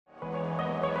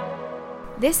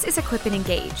This is Equip and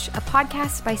Engage, a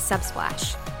podcast by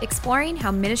Subsplash, exploring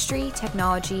how ministry,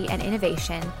 technology, and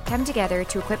innovation come together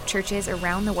to equip churches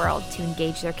around the world to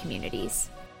engage their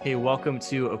communities. Hey, welcome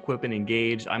to Equip and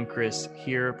Engage. I'm Chris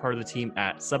here, part of the team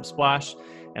at Subsplash,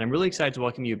 and I'm really excited to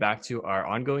welcome you back to our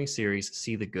ongoing series,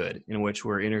 See the Good, in which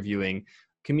we're interviewing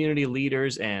community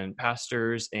leaders and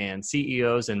pastors and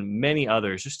CEOs and many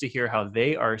others just to hear how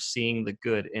they are seeing the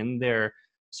good in their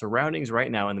surroundings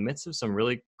right now in the midst of some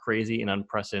really crazy and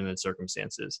unprecedented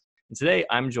circumstances. And today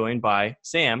I'm joined by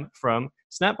Sam from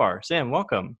Snapbar. Sam,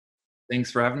 welcome.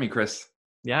 Thanks for having me, Chris.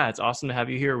 Yeah, it's awesome to have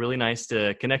you here. Really nice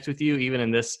to connect with you, even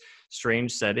in this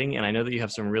strange setting. And I know that you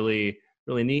have some really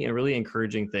neat and really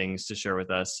encouraging things to share with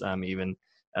us, even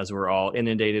as we're all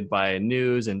inundated by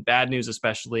news and bad news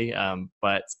especially.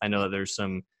 But I know that there's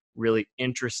some really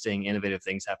interesting, innovative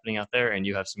things happening out there, and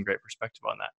you have some great perspective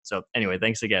on that. So anyway,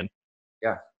 thanks again.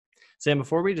 Yeah. Sam,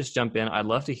 before we just jump in, I'd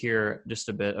love to hear just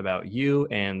a bit about you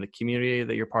and the community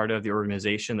that you're part of, the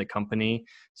organization, the company,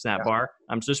 Snapbar.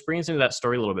 So just bring us into that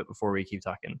story a little bit before we keep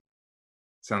talking.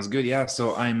 Sounds good. Yeah.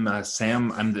 So I'm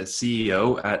Sam. I'm the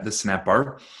CEO at the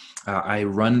Snapbar. I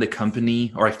run the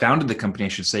company, or I founded the company, I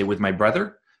should say, with my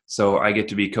brother. So I get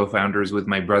to be co-founders with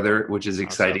my brother, which is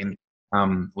exciting.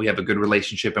 Awesome. We have a good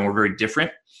relationship and we're very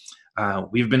different.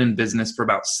 We've been in business for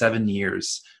about 7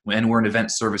 years, and we're an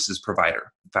event services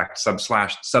provider. In fact,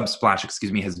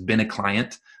 Subsplash, has been a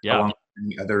client along with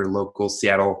many other local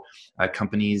Seattle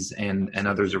companies and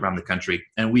others around the country.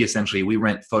 And we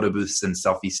rent photo booths and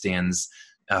selfie stands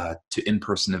to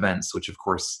in-person events, which of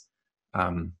course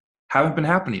haven't been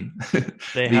happening.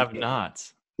 They have not.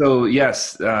 So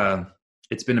yes,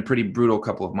 it's been a pretty brutal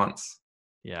couple of months.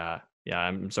 Yeah,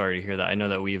 I'm sorry to hear that. I know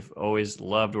that we've always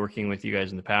loved working with you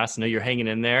guys in the past. I know you're hanging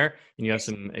in there and you have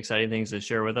some exciting things to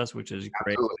share with us, which is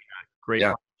great. Absolutely. Great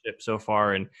partnership so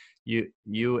far. And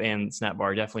you and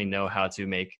Snapbar definitely know how to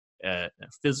make a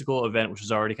physical event, which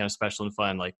is already kind of special and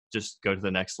fun, like just go to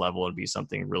the next level and be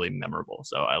something really memorable.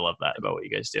 So I love that about what you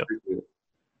guys do.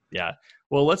 Yeah.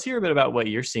 Well, let's hear a bit about what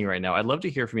you're seeing right now. I'd love to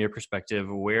hear from your perspective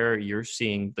where you're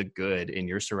seeing the good in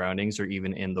your surroundings or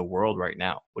even in the world right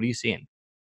now. What are you seeing?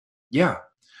 Yeah.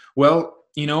 Well,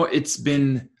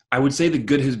 I would say the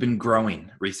good has been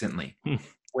growing recently.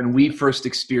 When we first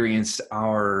experienced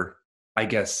the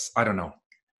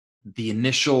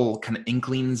initial kind of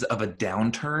inklings of a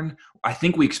downturn, I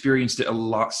think we experienced it a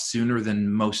lot sooner than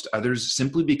most others,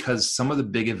 simply because some of the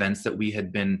big events that we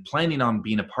had been planning on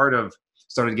being a part of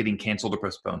started getting canceled or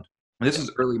postponed. And this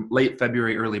was late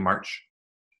February, early March.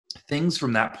 Things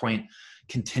from that point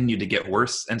continued to get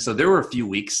worse. And so there were a few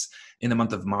weeks in the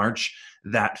month of March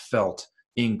that felt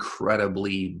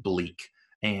incredibly bleak.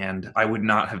 And I would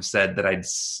not have said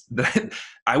that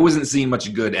I wasn't seeing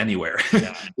much good anywhere,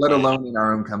 let alone in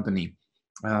our own company.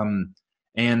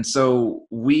 And so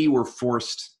we were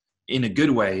forced in a good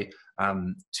way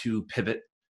to pivot.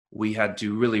 We had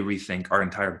to really rethink our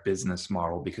entire business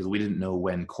model because we didn't know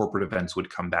when corporate events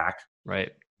would come back.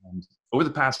 Right. And over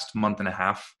the past month and a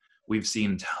half, we've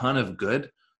seen a ton of good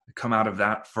come out of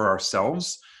that for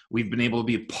ourselves. We've been able to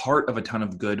be a part of a ton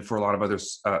of good for a lot of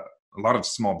others, a lot of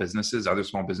small businesses, other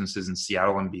small businesses in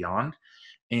Seattle and beyond.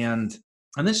 And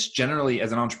this generally,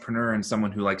 as an entrepreneur and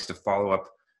someone who likes to follow up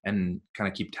and kind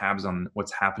of keep tabs on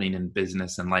what's happening in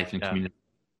business and life and community.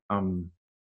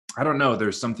 I don't know.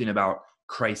 There's something about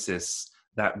crisis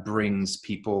that brings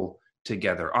people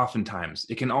together. Oftentimes,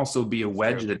 it can also be a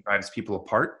wedge that drives people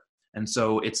apart. And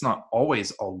so it's not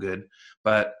always all good,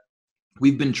 but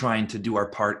we've been trying to do our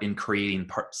part in creating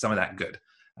some of that good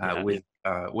with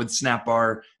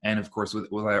Snapbar, and of course with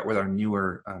our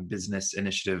newer business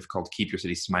initiative called Keep Your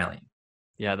City Smiling.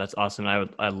 Yeah, that's awesome.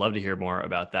 I'd love to hear more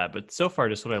about that. But so far,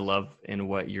 just what I love in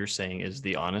what you're saying is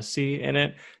the honesty in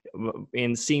it.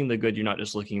 In seeing the good, you're not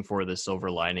just looking for the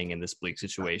silver lining in this bleak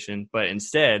situation, but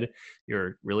instead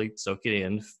you're really soaking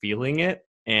in, feeling it,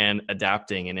 and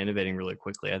adapting and innovating really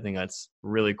quickly. I think that's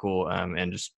really cool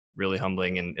and just really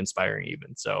humbling and inspiring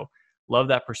even. So love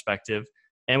that perspective.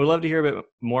 And we'd love to hear a bit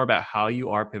more about how you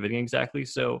are pivoting exactly.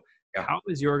 So how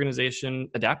is your organization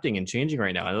adapting and changing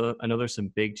right now? I know there's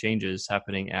some big changes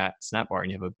happening at Snapbar and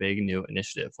you have a big new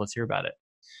initiative. Let's hear about it.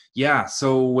 Yeah.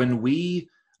 So when we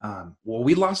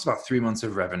lost about 3 months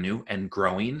of revenue and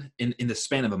growing in the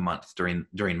span of a month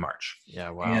during March. Yeah.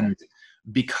 Wow. And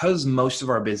because most of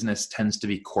our business tends to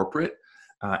be corporate,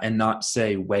 and not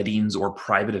say weddings or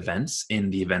private events in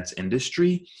the events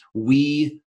industry,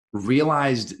 we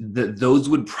realized that those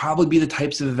would probably be the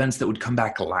types of events that would come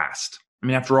back last. I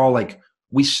mean, after all,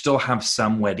 we still have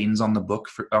some weddings on the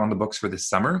books for this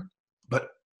summer, but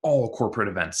all corporate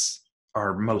events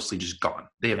are mostly just gone.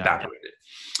 They Yeah. evaporated.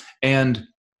 And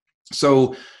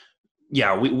so,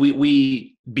 yeah, we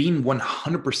being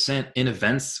 100% in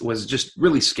events was just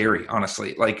really scary,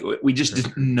 honestly. Like, we just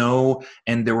didn't know.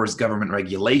 And there was government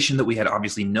regulation that we had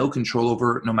obviously no control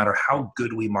over, no matter how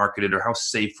good we marketed or how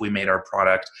safe we made our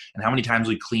product and how many times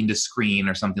we cleaned a screen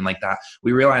or something like that.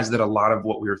 We realized that a lot of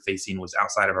what we were facing was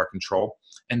outside of our control.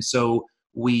 And so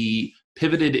we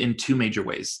pivoted in two major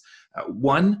ways.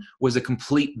 One was a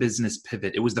complete business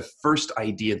pivot. It was the first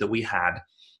idea that we had.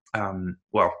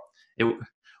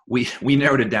 We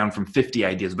narrowed it down from 50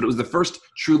 ideas, but it was the first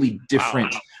truly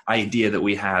different idea that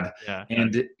we had. Yeah.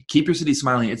 And Keep Your City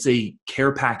Smiling, it's a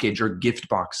care package or gift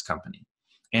box company.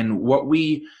 And what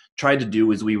we tried to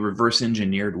do is we reverse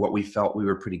engineered what we felt we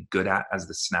were pretty good at as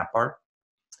the Snap Bar,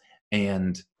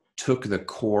 and took the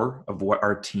core of what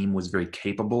our team was very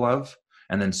capable of,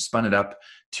 and then spun it up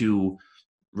to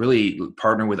really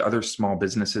partner with other small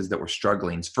businesses that were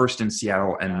struggling, first in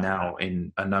Seattle and now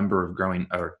in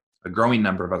a growing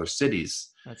number of other cities.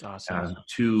 That's awesome.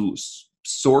 To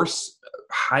source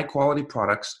high quality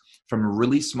products from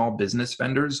really small business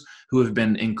vendors who have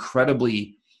been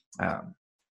incredibly,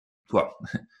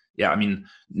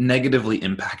 negatively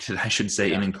impacted, I should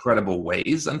say, in incredible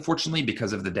ways, unfortunately,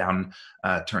 because of the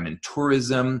downturn in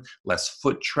tourism, less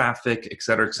foot traffic, et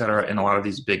cetera, in a lot of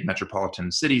these big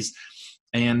metropolitan cities.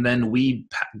 And then we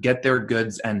get their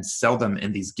goods and sell them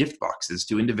in these gift boxes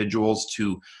to individuals,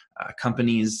 to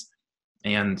companies.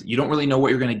 And you don't really know what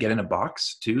you're going to get in a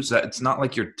box too. So it's not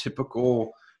like your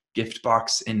typical gift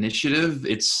box initiative.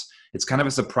 It's kind of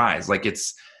a surprise. Like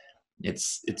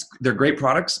they're great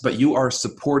products, but you are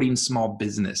supporting small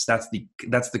business. That's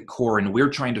the core. And we're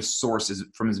trying to source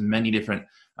from as many different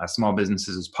small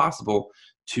businesses as possible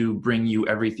to bring you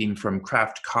everything from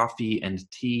craft coffee and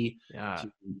tea to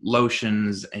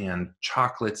lotions and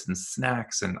chocolates and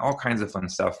snacks and all kinds of fun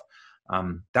stuff.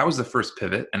 That was the first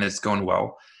pivot, and it's going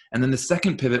well. And then the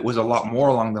second pivot was a lot more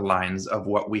along the lines of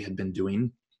what we had been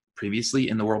doing previously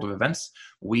in the world of events.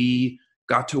 We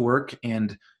got to work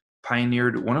and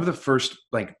pioneered one of the first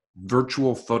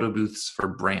virtual photo booths for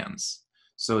brands.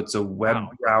 So it's a web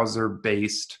browser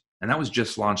based, and that was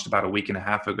just launched about a week and a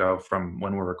half ago from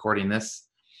when we're recording this.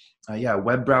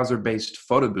 Web browser based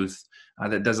photo booth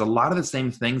that does a lot of the same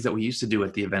things that we used to do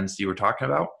at the events you were talking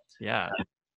about. Yeah.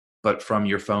 But from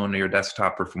your phone or your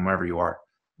desktop or from wherever you are.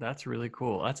 That's really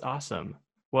cool. That's awesome.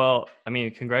 Well, I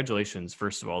mean, congratulations,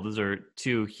 first of all. Those are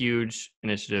two huge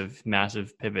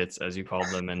massive pivots, as you called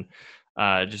them. And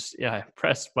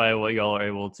impressed by what y'all are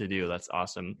able to do. That's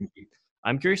awesome.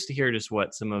 I'm curious to hear just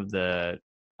what some of the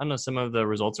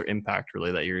results or impact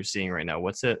really that you're seeing right now.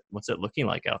 What's it looking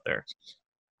like out there?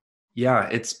 Yeah,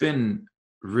 it's been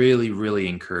really, really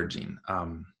encouraging.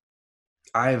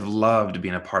 I've loved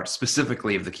being a part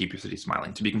specifically of the Keep Your City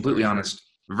Smiling. To be completely honest,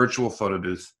 virtual photo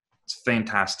booth, it's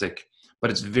fantastic, but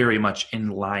it's very much in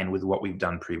line with what we've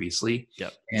done previously.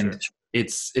 Yep, and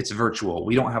it's virtual.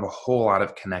 We don't have a whole lot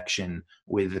of connection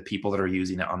with the people that are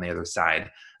using it on the other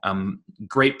side.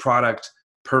 Great product,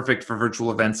 perfect for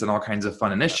virtual events and all kinds of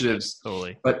fun initiatives,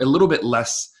 totally. But a little bit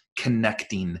less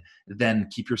connecting than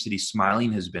Keep Your City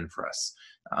Smiling has been for us.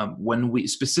 When we,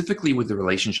 specifically with the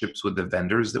relationships with the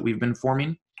vendors that we've been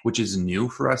forming, which is new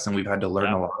for us, and we've had to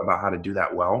learn a lot about how to do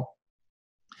that well.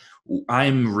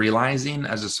 I'm realizing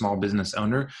as a small business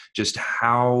owner just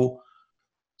how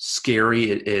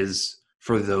scary it is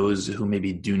for those who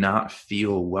maybe do not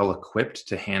feel well equipped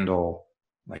to handle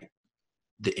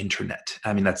the internet.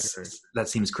 I mean, that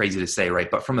seems crazy to say, right?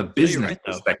 But from a business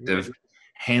perspective,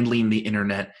 handling the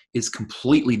internet is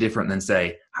completely different than,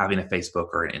 say, having a Facebook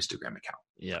or an Instagram account.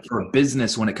 Yeah. For a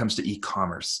business, when it comes to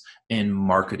e-commerce and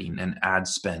marketing and ad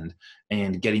spend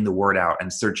and getting the word out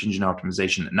and search engine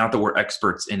optimization, not that we're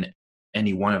experts in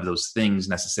any one of those things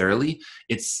necessarily,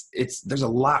 there's a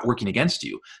lot working against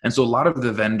you. And so a lot of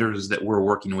the vendors that we're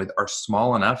working with are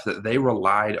small enough that they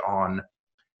relied on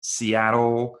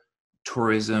Seattle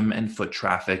tourism and foot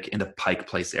traffic in the Pike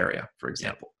Place area, for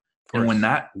example. And when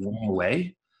that went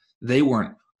away, they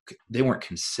weren't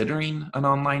considering an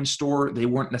online store. They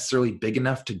weren't necessarily big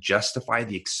enough to justify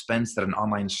the expense that an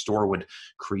online store would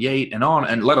create and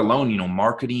let alone,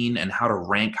 marketing and how to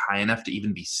rank high enough to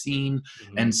even be seen.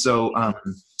 Mm-hmm. And so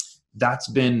that's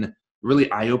been really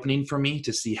eye-opening for me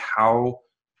to see how,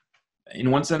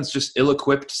 in one sense, just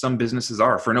ill-equipped some businesses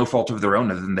are for no fault of their own,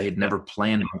 other than they had never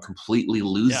planned on completely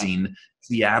losing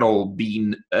Seattle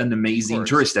being an amazing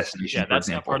tourist destination. Yeah, that's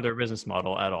not part of their business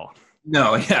model at all.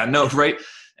 No, right.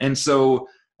 And so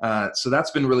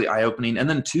that's been really eye-opening. And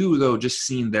then two, though, just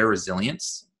seeing their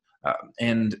resilience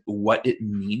and what it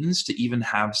means to even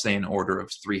have, say, an order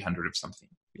of 300 of something.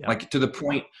 Yeah. like to the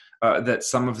point that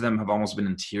some of them have almost been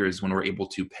in tears when we're able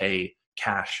to pay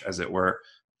cash, as it were,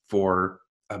 for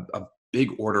a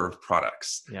big order of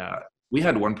products. Yeah. We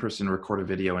had one person record a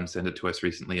video and send it to us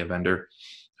recently, a vendor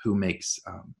who makes,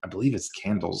 I believe it's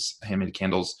candles, handmade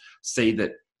candles, say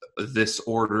that this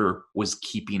order was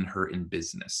keeping her in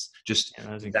business, just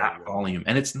that volume.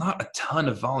 And it's not a ton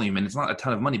of volume and it's not a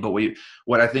ton of money, but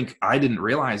what I think I didn't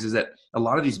realize is that a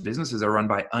lot of these businesses are run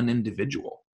by an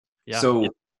individual. Yeah. So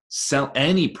sell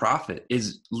any profit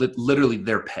is literally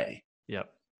their pay. Yep.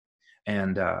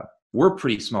 And we're a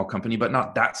pretty small company, but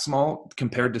not that small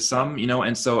compared to some,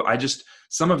 and so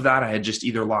some of that I had just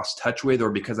either lost touch with,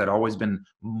 or because I'd always been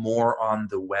more on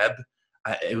the web,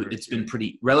 it's been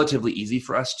relatively easy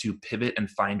for us to pivot and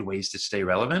find ways to stay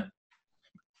relevant.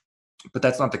 But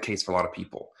that's not the case for a lot of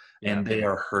people. Yeah. And they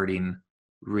are hurting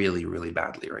really, really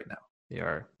badly right now. They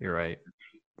are. You're right.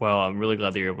 Well, I'm really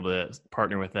glad that you're able to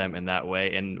partner with them in that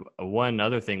way. And one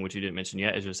other thing, which you didn't mention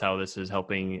yet, is just how this is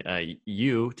helping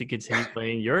you to continue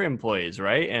paying your employees,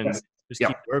 right? And just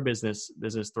keep your business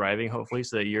thriving, hopefully,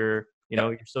 so that you're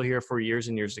still here for years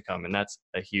and years to come. And that's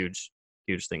a huge,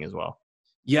 huge thing as well.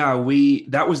 Yeah,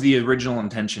 that was the original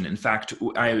intention. In fact,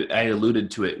 I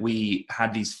alluded to it. We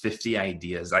had these 50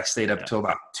 ideas. I stayed up till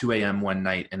about 2 a.m. one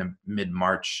night in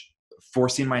mid-March,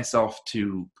 forcing myself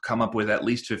to come up with at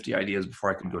least 50 ideas before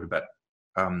I could go to bed.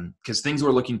 Because things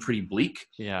were looking pretty bleak.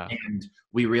 Yeah. And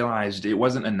we realized it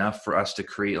wasn't enough for us to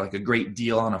create like a great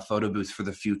deal on a photo booth for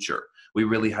the future. We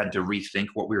really had to rethink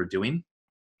what we were doing.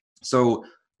 So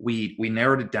we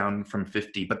narrowed it down from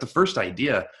 50. But the first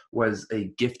idea was a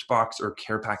gift box or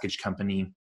care package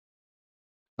company,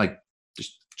 like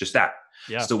just that.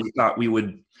 Yeah. So we thought we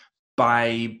would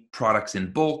buy products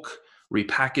in bulk,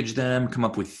 repackage them, come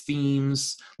up with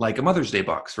themes, like a Mother's Day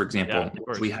box, for example,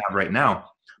 which we have right now.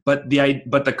 But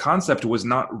the concept was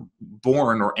not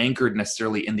born or anchored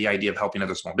necessarily in the idea of helping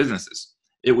other small businesses.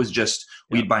 It was just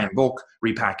we'd buy in bulk,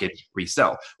 repackage,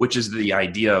 resell, which is the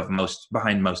idea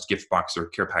behind most gift box or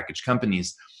care package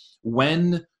companies.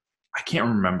 When I can't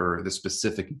remember the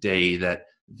specific day that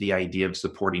the idea of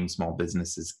supporting small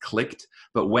businesses clicked,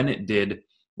 but when it did,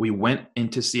 we went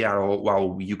into Seattle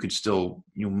while you could still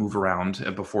move around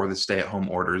before the stay-at-home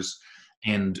orders.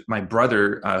 And my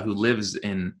brother, who lives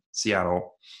in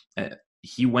Seattle,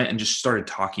 he went and just started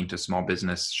talking to small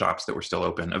business shops that were still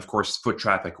open. Of course, foot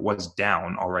traffic was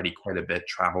down already quite a bit.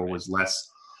 Travel was less.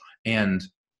 And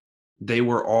they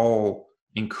were all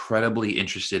incredibly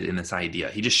interested in this idea.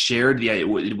 He just shared the idea.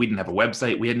 We didn't have a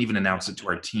website. We hadn't even announced it to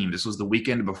our team. This was the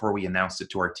weekend before we announced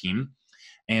it to our team.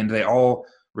 And they all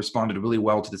responded really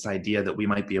well to this idea that we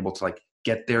might be able to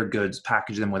get their goods,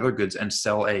 package them with other goods, and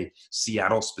sell a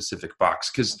Seattle specific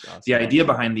box. Because the idea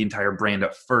behind the entire brand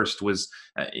at first was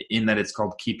in that it's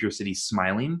called Keep Your City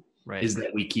Smiling, is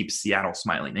that we keep Seattle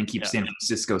smiling and keep San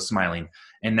Francisco smiling.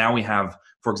 And now we have,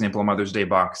 for example, a Mother's Day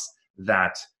box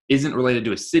that isn't related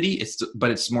to a city, but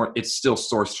it's still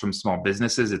sourced from small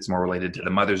businesses. It's more related to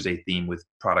the Mother's Day theme with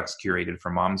products curated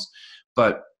for moms.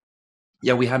 But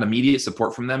yeah, we had immediate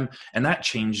support from them, and that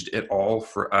changed it all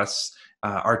for us.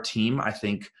 Our team, I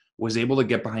think, was able to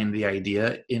get behind the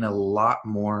idea in a lot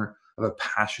more of a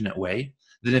passionate way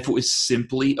than if it was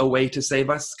simply a way to save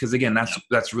us. Because again,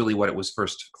 that's really what it was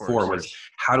first for, was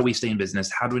how do we stay in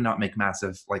business? How do we not make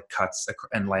massive cuts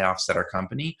and layoffs at our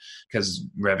company because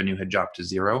revenue had dropped to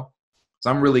zero? So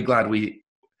I'm really glad we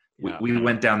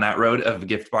went down that road of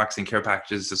gift box and care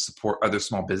packages to support other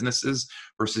small businesses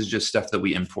versus just stuff that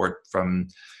we import from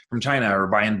China or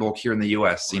buy in bulk here in the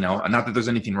US, not that there's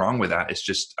anything wrong with that. It's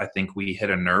just, I think we hit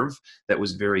a nerve that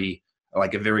was very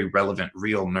relevant,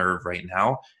 real nerve right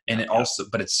now. And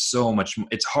but it's so much,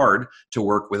 it's hard to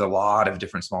work with a lot of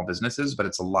different small businesses, but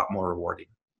it's a lot more rewarding.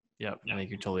 Yep. I think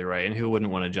you're totally right. And who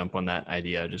wouldn't want to jump on that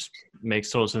idea? Just makes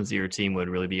total sense that your team would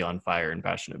really be on fire and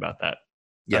passionate about that.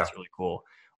 That's really cool.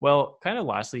 Well, kind of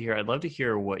lastly here, I'd love to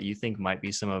hear what you think might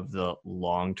be some of the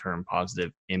long-term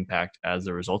positive impact as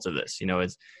a result of this.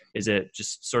 Is it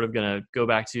just sort of going to go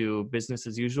back to business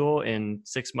as usual in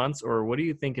 6 months, or what do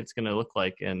you think it's going to look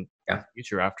like in the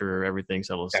future after everything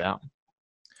settles down?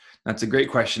 That's a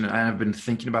great question. And I've been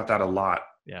thinking about that a lot.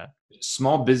 Yeah.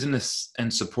 Small business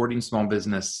and supporting small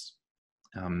business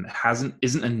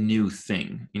isn't a new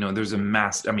thing.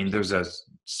 There's a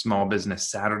small business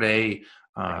Saturday.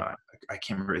 I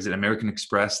can't remember. Is it American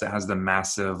Express that has the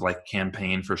massive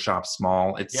campaign for Shop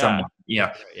Small? It's So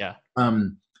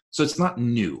it's not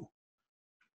new.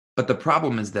 But the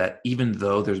problem is that even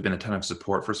though there's been a ton of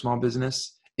support for small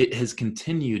business, it has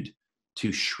continued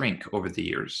to shrink over the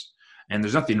years. And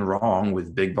there's nothing wrong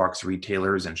with big box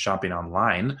retailers and shopping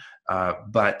online.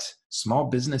 But small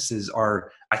businesses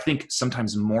are, I think,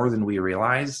 sometimes more than we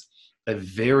realize, a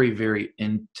very, very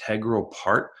integral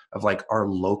part of like our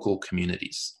local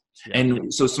communities. Yeah.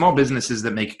 And so small businesses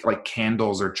that make like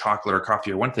candles or chocolate or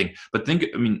coffee are one thing, but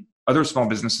other small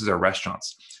businesses are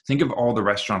restaurants. Think of all the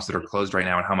restaurants that are closed right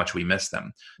now and how much we miss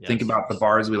them. Yes. Think about the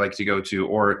bars we like to go to,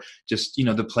 or just,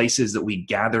 the places that we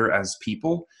gather as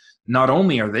people. Not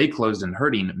only are they closed and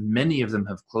hurting, many of them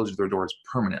have closed their doors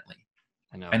permanently.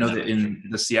 I know that in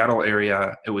the Seattle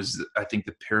area, it was, I think,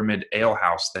 the Pyramid Ale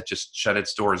House that just shut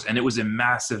its doors. And it was a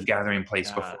massive gathering place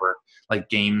before like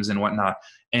games and whatnot.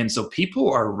 And so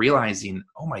people are realizing,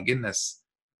 oh my goodness,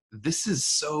 this is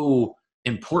so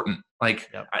important. Like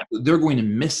they're going to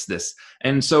miss this.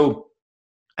 And so,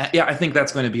 I think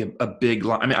that's going to be a big,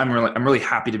 I'm really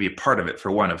happy to be a part of it,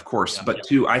 for one, of course, but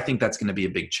two, I think that's going to be a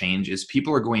big change is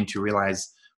people are going to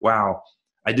realize, wow,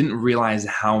 I didn't realize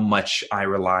how much I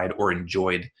relied or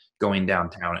enjoyed going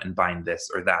downtown and buying this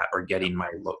or that or getting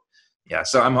my look. Yeah.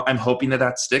 So I'm hoping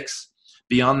that sticks.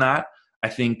 Beyond that, I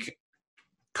think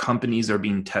companies are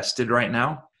being tested right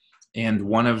now. And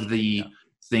one of the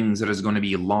things that is going to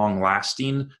be long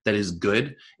lasting, that is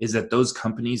good, is that those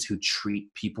companies who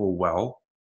treat people well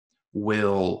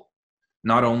will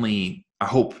not only, I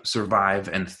hope, survive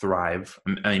and thrive.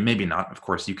 I mean, maybe not, of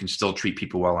course, you can still treat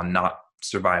people well and not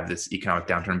survive this economic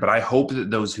downturn, but I hope that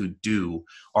those who do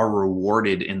are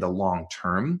rewarded in the long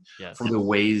term for the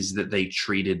ways that they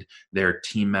treated their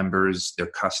team members, their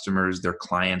customers, their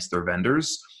clients, their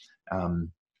vendors.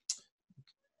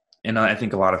 And I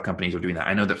think a lot of companies are doing that.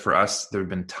 I know that for us, there have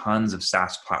been tons of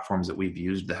SaaS platforms that we've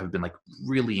used that have been like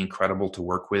really incredible to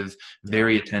work with,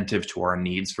 very attentive to our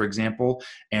needs, for example.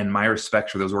 And my respect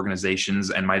for those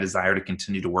organizations and my desire to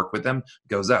continue to work with them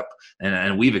goes up.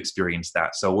 And we've experienced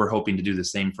that. So we're hoping to do the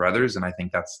same for others. And I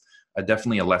think that's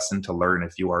definitely a lesson to learn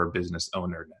if you are a business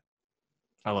owner.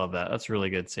 I love that. That's really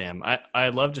good, Sam.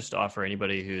 I'd love just to offer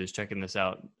anybody who's checking this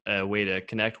out a way to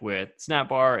connect with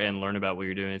SnapBar and learn about what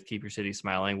you're doing to keep your city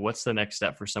smiling. What's the next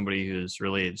step for somebody who's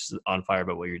really just on fire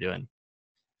about what you're doing?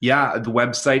 Yeah, the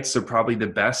websites are probably the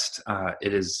best.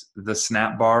 It is the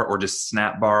SnapBar or just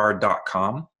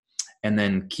snapbar.com, and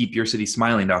then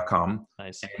keepyourcitysmiling.com.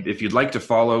 Nice. And if you'd like to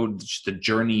follow the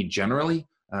journey generally,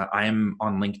 I am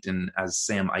on LinkedIn as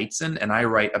Sam Eitzen, and I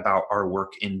write about our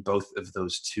work in both of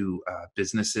those two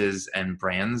businesses and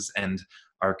brands and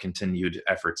our continued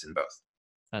efforts in both.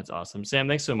 That's awesome. Sam,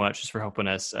 thanks so much just for helping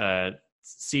us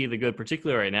see the good,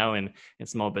 particularly right now in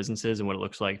small businesses and what it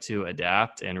looks like to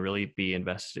adapt and really be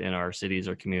invested in our cities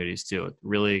or communities too.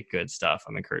 Really good stuff.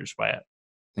 I'm encouraged by it.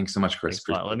 Thanks so much, Chris.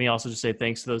 Let me also just say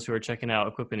thanks to those who are checking out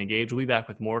Equip and Engage. We'll be back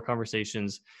with more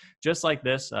conversations just like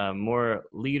this, more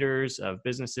leaders of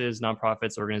businesses,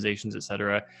 nonprofits, organizations, et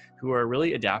cetera, who are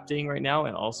really adapting right now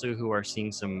and also who are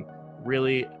seeing some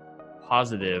really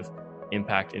positive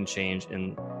impact and change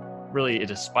and really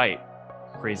despite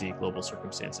crazy global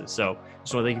circumstances. So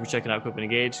just want to thank you for checking out Equip and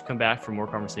Engage. Come back for more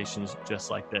conversations just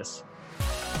like this.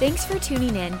 Thanks for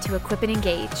tuning in to Equip and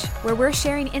Engage, where we're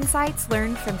sharing insights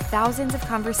learned from thousands of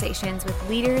conversations with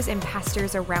leaders and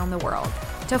pastors around the world.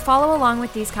 To follow along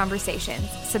with these conversations,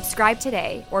 subscribe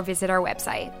today or visit our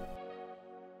website.